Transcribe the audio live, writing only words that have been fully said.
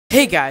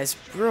Hey guys,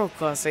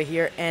 Broclosa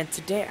here, and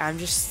today I'm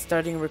just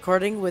starting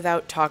recording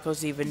without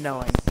Tacos even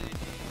knowing.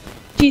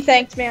 Gee,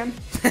 thanks, man.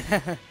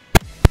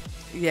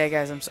 Yeah,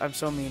 guys, I'm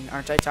so mean,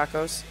 aren't I,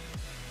 Tacos?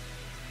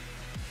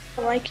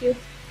 I like you.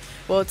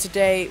 Well,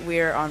 today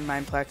we're on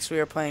Mineplex. We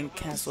are playing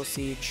Castle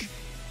Siege,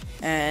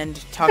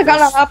 and I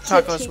got an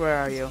opposite Tacos, team. where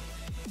are you?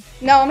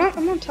 No, I'm not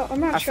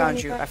I showing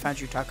found you. that. I found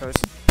you, Tacos.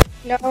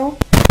 No.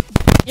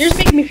 You're just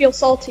making me feel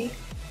salty.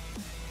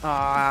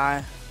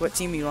 What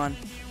team are you on?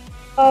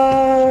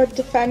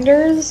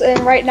 Defenders, and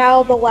right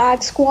now the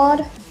lag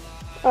squad.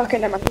 Okay,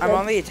 never mind. I'm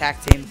on the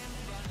attack team.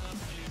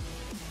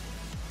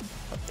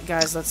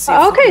 Guys, let's see. If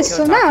we Okay, can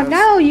so kill Tacos.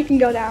 now you can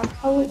go down.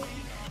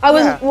 I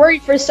was Yeah.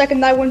 worried for a second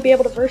that I wouldn't be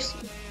able to verse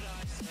you.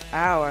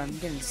 Ow, I'm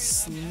getting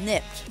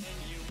snipped.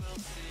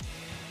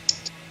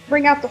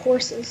 Bring out the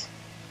horses.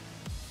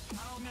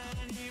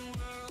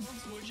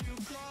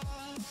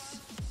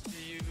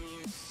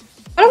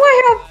 How do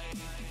I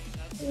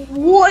have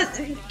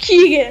what,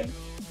 Keegan?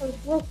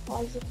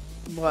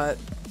 What?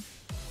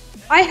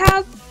 I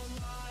have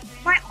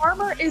my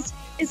armor is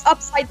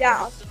upside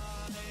down.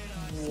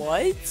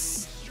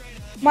 What?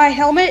 My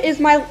helmet is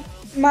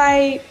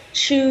my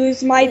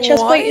shoes. My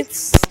chest plate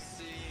is.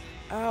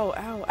 Ow,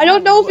 ow, I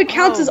don't ow, know if it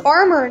counts as ow.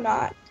 armor or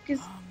not. Oh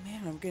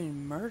man, I'm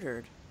getting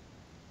murdered.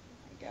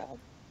 God.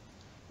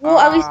 Well,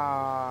 at least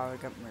I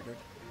got murdered.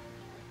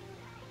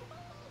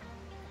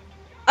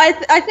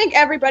 I think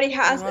everybody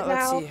has Well, it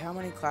let's now. see, how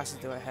many classes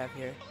do I have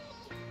here?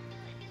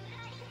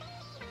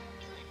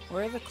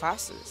 Where are the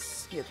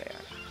classes? Here they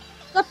are.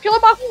 Stop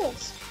killing my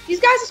holes. These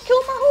guys is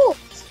killing my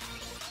holes.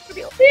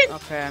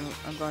 Okay,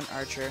 I'm going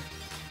archer.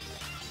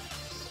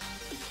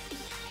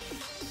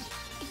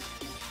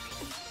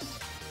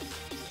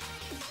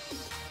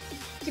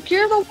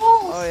 Secure the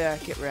walls. Oh yeah,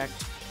 get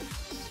wrecked.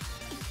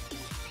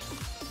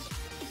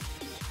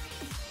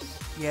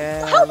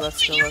 Yeah, How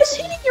let's are go. you guys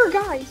hitting your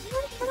guys?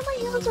 None of my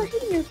arrows are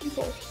hitting your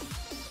people.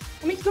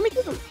 Let me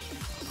do them.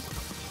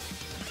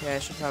 Okay, I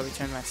should probably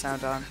turn my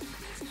sound on.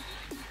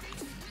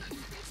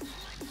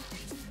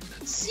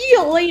 See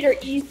you later,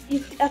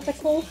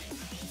 ethical.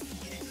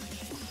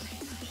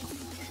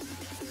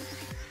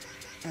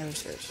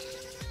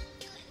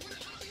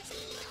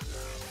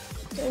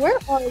 Okay, where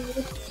are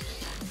you?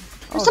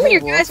 Oh, Some hey,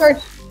 of Wolf.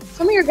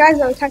 your guys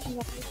are attacking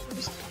us.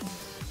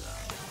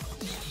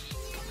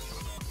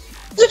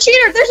 There's a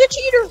cheater! There's a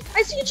cheater!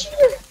 I see a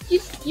cheater!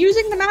 He's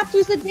using the map to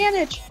his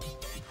advantage.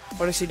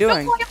 What is he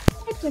doing?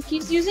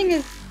 He's using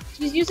the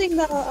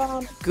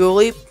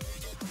Ghoulie?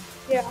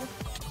 yeah.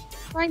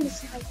 Trying to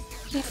see how I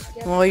can't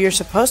get. Well, you're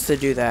supposed to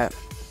do that.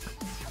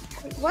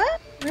 Wait,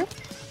 what? Really?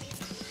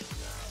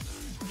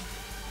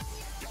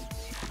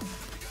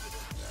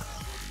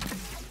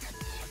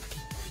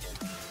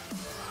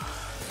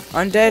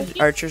 Undead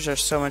archers are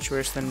so much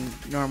worse than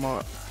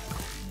normal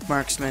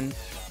marksmen.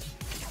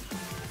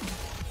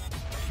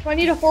 Do I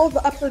need to hold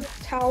the upper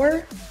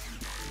tower?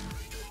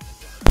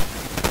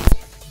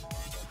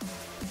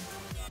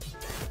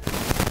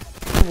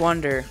 I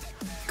wonder,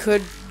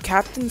 could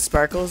Captain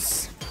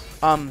Sparkles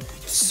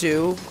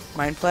sue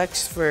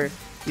Mineplex for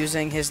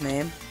using his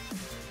name?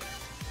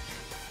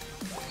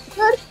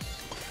 Good.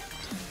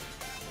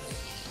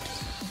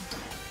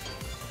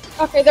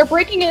 Okay, they're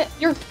breaking it.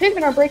 Your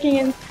pigmen are breaking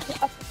in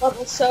up the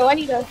level, so I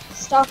need to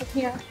stop them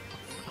here.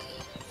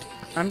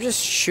 I'm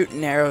just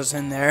shooting arrows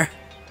in there.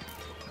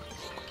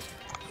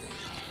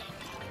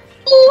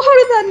 Oh,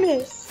 how did that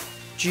miss?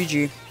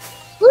 GG.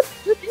 Who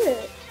did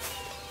it?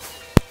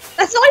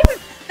 That's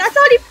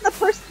not even the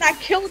person that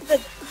killed the.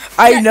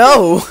 I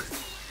know!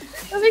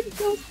 That makes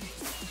no sense.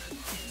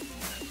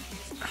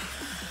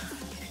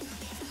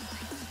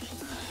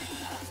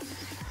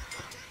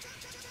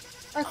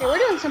 Okay, we're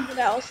doing something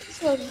else.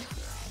 So,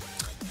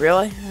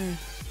 Really?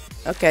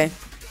 Okay.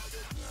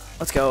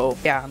 Let's go.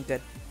 Yeah, I'm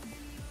good.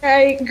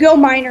 okay, go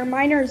miner.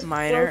 Miner's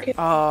Miner? broken.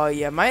 Oh,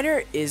 yeah,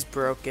 miner is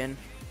broken.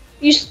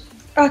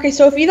 Okay,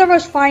 so if either of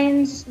us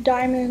finds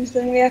diamonds,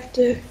 then we have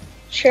to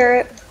share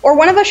it. Or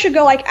one of us should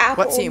go like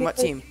apple. What team? What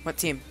because- team? What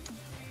team?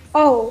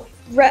 Oh,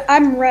 red.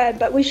 I'm red,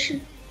 but we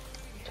should.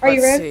 Are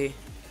you Let's red? see.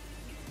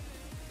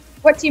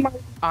 What team are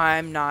you?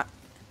 I'm not.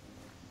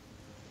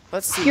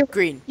 Let's see. You're-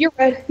 Green. You're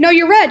red. No,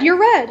 you're red. You're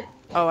red.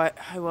 Oh, I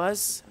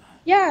was?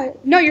 Yeah.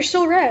 No, you're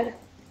still red.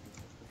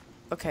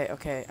 Okay,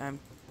 okay. I'm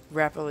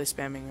rapidly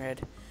spamming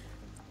red.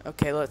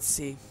 Okay, let's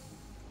see.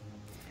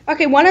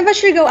 Okay, one of us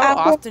should go How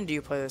apple. often do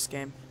you play this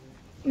game?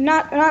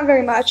 Not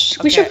very much.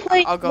 We Okay, should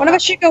play. I'll go One of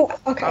us apple.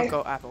 should go. Okay. I'll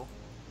go apple.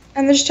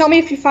 And then just tell me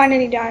if you find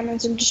any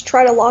diamonds and just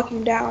try to lock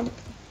him down.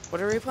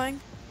 What are we playing?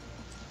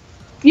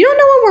 You don't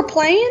know what we're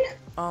playing?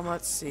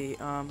 Let's see.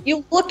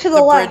 You look to the,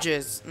 The left.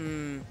 bridges.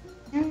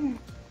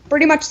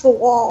 Pretty much the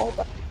wall,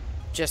 but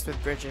Just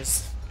with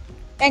bridges.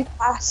 and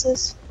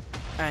glasses.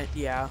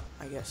 Yeah,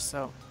 I guess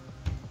so.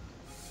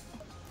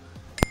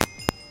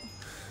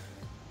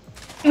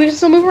 We can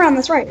still move around.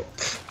 That's right.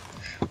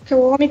 Okay,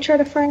 well let me try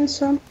to find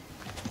some.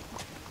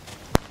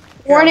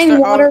 Here, Warning,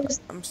 water.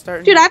 I'm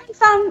starting. Dude, I haven't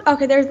found.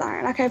 Okay, there's the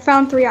iron. Okay, I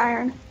found 3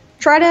 iron.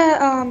 Try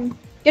to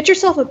get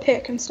yourself a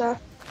pick and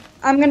stuff.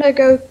 I'm gonna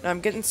go.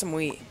 I'm getting some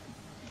wheat.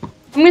 I'm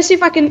gonna see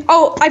if I can.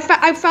 Oh,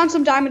 I found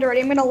some diamond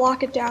already. I'm gonna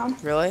lock it down.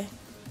 Really?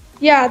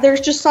 Yeah, there's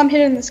just some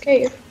hidden in this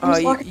cave.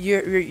 Oh,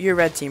 you're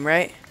red team,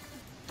 right?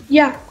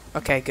 Yeah.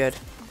 Okay, good.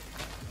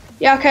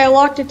 Yeah. Okay, I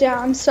locked it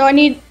down. So I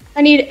need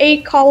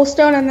 8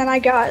 cobblestone, and then I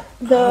got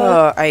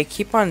the. I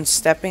keep on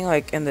stepping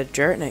like in the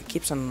dirt, and it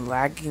keeps on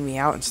lagging me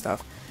out and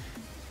stuff.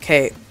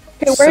 Okay.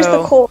 Okay, where's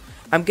the coal?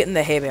 I'm getting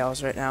the hay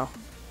bales right now.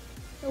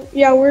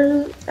 Yeah,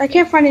 I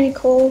can't find any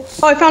coal.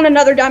 Oh, I found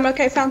another diamond.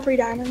 Okay, I found 3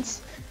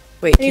 diamonds.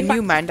 Wait, can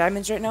you mine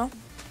diamonds right now?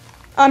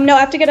 No, I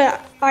have to get an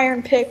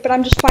iron pick, but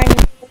I'm just finding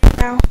coal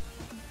now.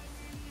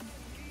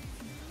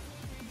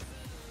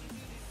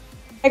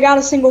 I got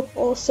a single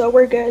coal, so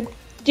we're good.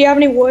 Do you have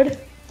any wood?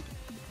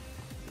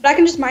 But I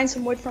can just mine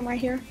some wood from right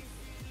here.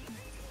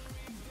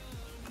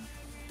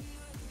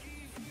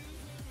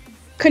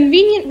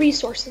 Convenient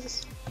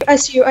resources. I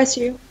see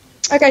you.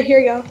 Okay, here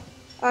you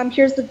go.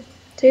 Here's the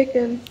tick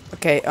and.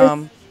 Okay,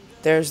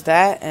 there's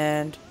that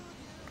and.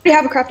 We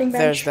have a crafting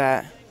bench. There's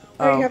that.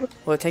 Oh,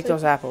 well, take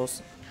those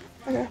apples.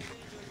 Okay.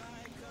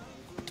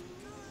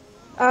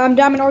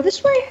 Diamond ore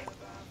this way.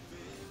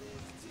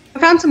 I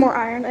found some more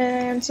iron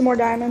and some more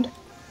diamond.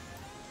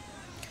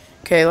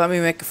 Okay, let me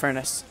make a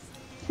furnace.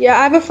 Yeah,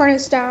 I have a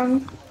furnace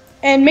down,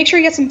 and make sure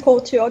you get some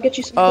coal too. I'll get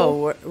you some coal.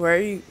 Oh, where are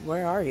you?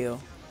 Where are you?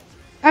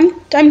 I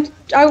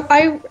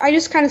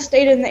just kind of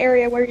stayed in the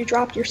area where you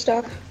dropped your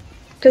stuff,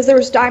 because there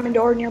was diamond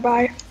ore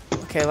nearby.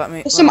 Okay,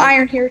 There's some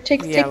iron here.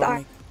 Take the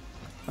iron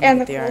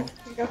and the coal. Iron.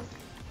 There you go.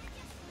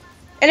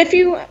 And if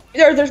you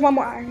there's one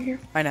more iron here.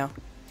 I know.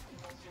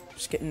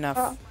 Just get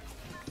enough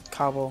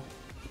cobble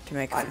to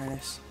make a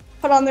furnace.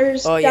 Hold on,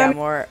 there's. Oh yeah,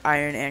 more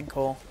iron and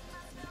coal.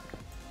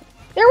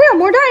 There we are,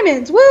 more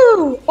diamonds!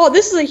 Woo! Oh,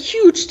 this is a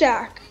huge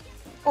stack.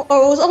 Oh,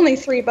 it was only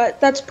 3, but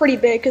that's pretty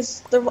big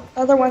because the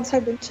other ones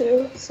have been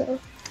 2. So,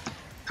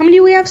 how many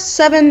do we have?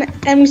 7,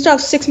 and we still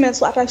have 6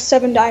 minutes left. I have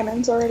 7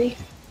 diamonds already.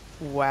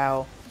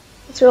 Wow.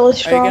 It's really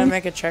strong. Are you gonna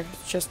make a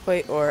chest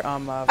plate or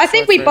I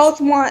think we both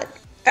want.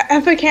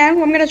 If I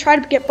can, I'm gonna try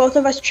to get both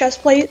of us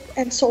chest plate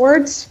and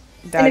swords.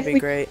 That'd be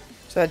great.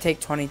 So that'd take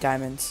 20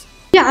 diamonds.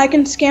 Yeah, I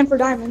can scan for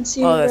diamonds.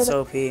 Oh, that's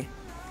OP.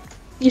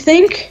 You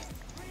think?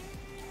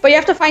 But you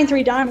have to find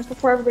 3 diamonds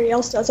before everybody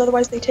else does,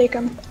 otherwise they take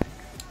them.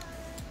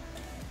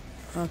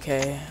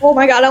 Okay. Oh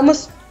my god,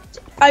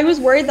 I was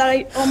worried that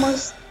I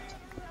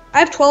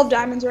have 12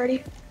 diamonds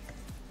already.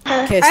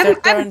 Okay,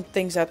 start throwing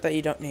things out that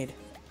you don't need.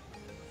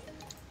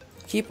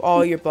 Keep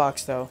all your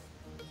blocks though.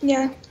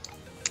 Yeah.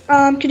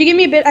 Could you give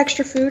me a bit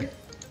extra food?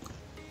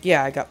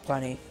 Yeah, I got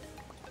plenty.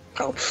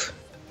 Oh.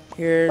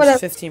 Here's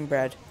 15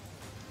 bread.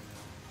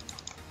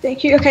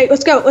 Thank you. Okay,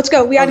 let's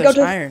go. We gotta go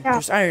to iron.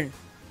 There's iron.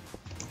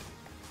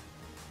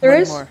 There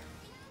is? More.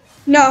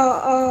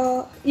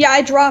 No, yeah,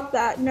 I dropped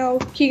that. No,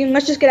 Keegan,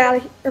 let's just get out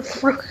of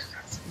here.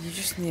 You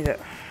just need it.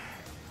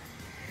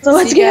 So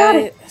let's get out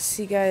of here.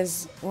 See,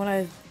 guys, when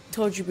I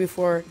told you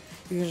before,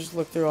 you can just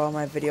look through all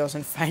my videos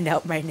and find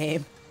out my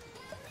name.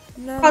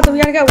 No. We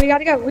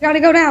gotta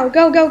go now.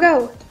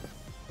 Go.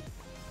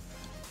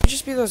 You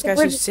just be those guys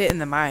who sit in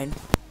the mine.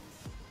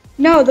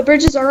 No, the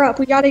bridges are up.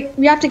 We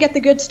have to get the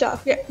good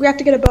stuff. We have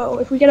to get a bow.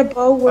 If we get a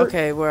bow, we're...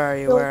 Okay, where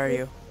are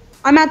you?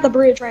 I'm at the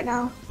bridge right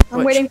now.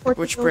 I'm waiting for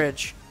which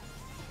bridge?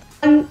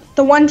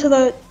 The one to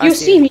the... You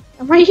see me.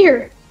 I'm right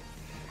here.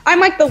 I'm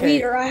like the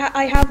leader.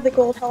 I have the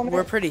gold helmet.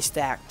 We're pretty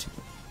stacked.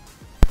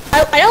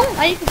 I don't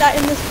like that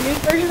in this new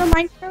version of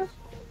Minecraft.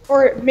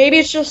 Or maybe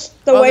it's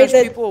just the way that...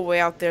 there's people way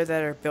out there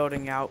that are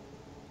building out.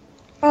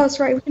 Oh, that's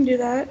right. We can do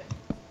that.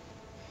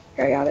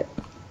 Here, I got it.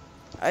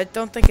 I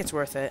don't think it's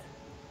worth it.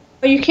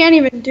 But you can't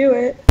even do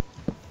it.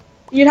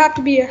 You'd have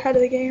to be ahead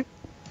of the game.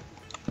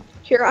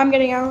 Here, I'm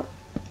getting out.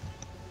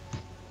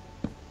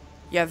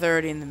 Yeah, they're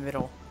already in the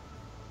middle.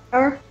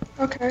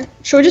 Okay.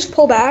 Should we just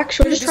pull back?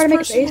 Should we just try to make a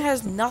base? This person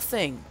has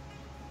nothing.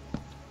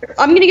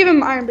 I'm gonna give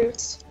him iron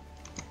boots.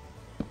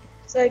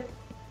 So I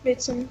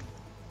made some...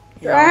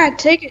 Yeah.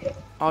 Take it.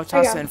 I'll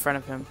toss it in front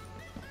of him.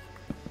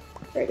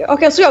 There you go.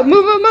 Okay, let's go.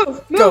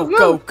 Move.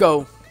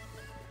 Go.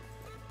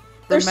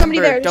 There's somebody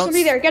there.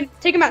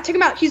 Take him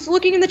out. He's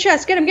looking in the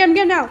chest. Get him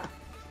now.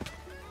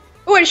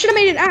 Oh, wait, I should have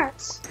made an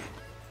axe.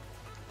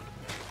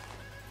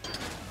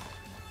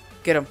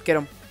 Get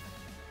him.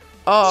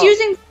 Oh. He's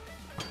using...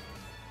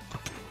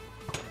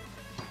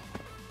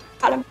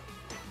 Got him.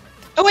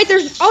 Oh, wait,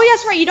 there's... Oh,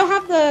 yes, right. You don't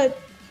have the...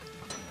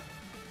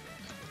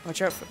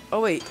 Watch out for...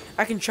 Oh, wait.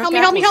 I can chuck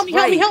Help me.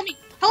 I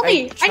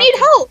need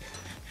help.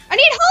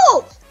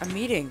 I'm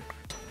eating.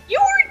 You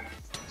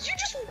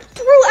just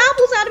threw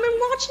apples at him and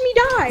watched me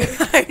die.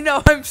 I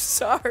know. I'm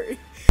sorry.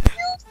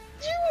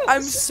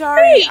 I'm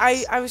sorry.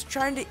 I was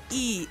trying to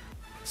eat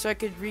so I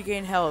could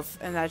regain health,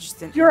 and that just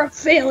didn't... You're a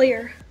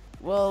failure.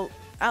 Well,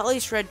 at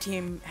least Red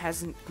Team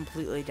hasn't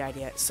completely died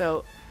yet.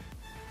 So,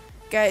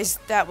 guys,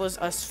 that was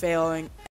us failing.